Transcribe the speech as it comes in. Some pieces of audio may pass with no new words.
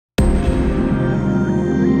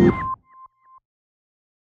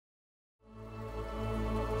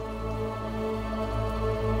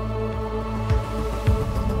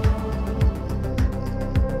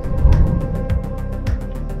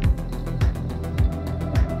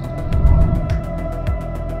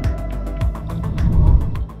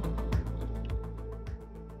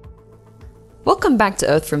Welcome back to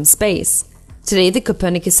Earth from Space. Today the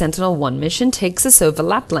Copernicus Sentinel-1 mission takes us over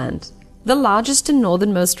Lapland, the largest and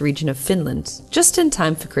northernmost region of Finland, just in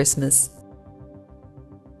time for Christmas.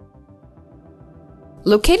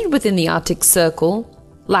 Located within the Arctic Circle,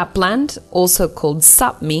 Lapland, also called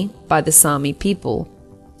Sapmi by the Sami people,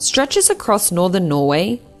 stretches across northern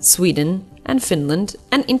Norway, Sweden and Finland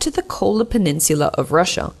and into the colder peninsula of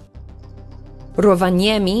Russia.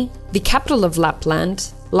 Rovaniemi, the capital of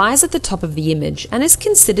Lapland, lies at the top of the image and is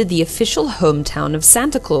considered the official hometown of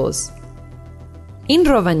Santa Claus. In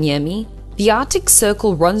Rovaniemi, the Arctic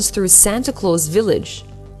Circle runs through Santa Claus Village,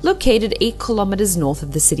 located 8 kilometers north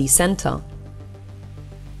of the city center.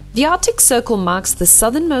 The Arctic Circle marks the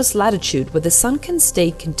southernmost latitude where the sun can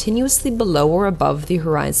stay continuously below or above the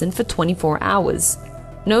horizon for 24 hours,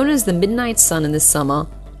 known as the midnight sun in the summer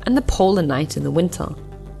and the polar night in the winter.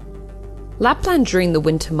 Lapland during the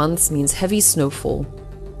winter months means heavy snowfall,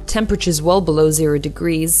 temperatures well below 0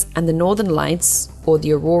 degrees, and the northern lights, or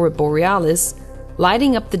the aurora borealis,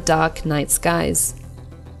 lighting up the dark night skies.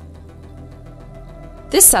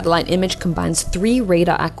 This satellite image combines 3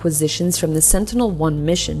 radar acquisitions from the Sentinel-1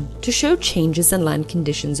 mission to show changes in land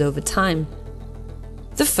conditions over time.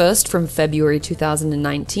 The first from February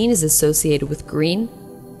 2019 is associated with green,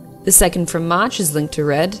 the second from March is linked to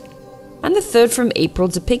red, and the third from April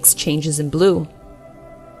depicts changes in blue.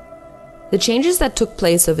 The changes that took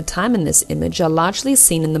place over time in this image are largely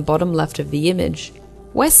seen in the bottom left of the image,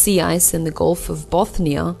 where sea ice in the Gulf of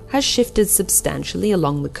Bothnia has shifted substantially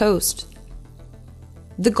along the coast.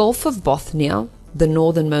 The Gulf of Bothnia, the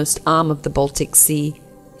northernmost arm of the Baltic Sea,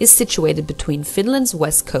 is situated between Finland's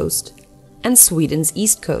west coast and Sweden's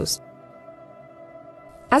east coast.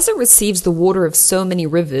 As it receives the water of so many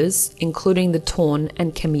rivers, including the Torn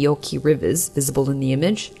and Kemijoki rivers visible in the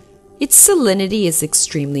image, its salinity is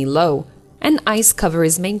extremely low, and ice cover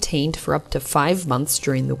is maintained for up to 5 months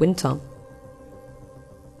during the winter.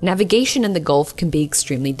 Navigation in the Gulf can be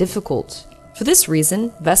extremely difficult. For this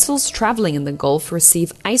reason, vessels traveling in the Gulf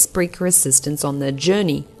receive icebreaker assistance on their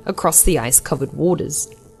journey across the ice-covered waters,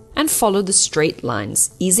 and follow the straight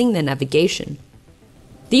lines, easing their navigation.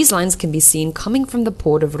 These lines can be seen coming from the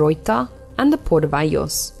port of Roita and the port of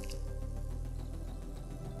Ajos.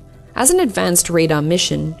 As an advanced radar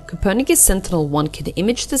mission, Copernicus Sentinel-1 can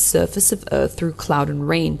image the surface of Earth through cloud and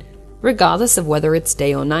rain, regardless of whether it's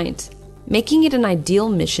day or night, making it an ideal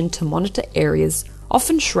mission to monitor areas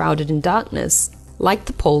often shrouded in darkness, like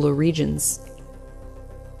the polar regions.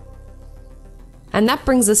 And that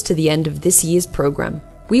brings us to the end of this year's program.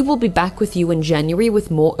 We will be back with you in January with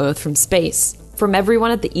more Earth from Space. From everyone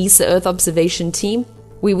at the ESA Earth Observation team,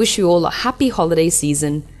 we wish you all a happy holiday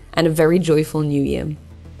season and a very joyful new year.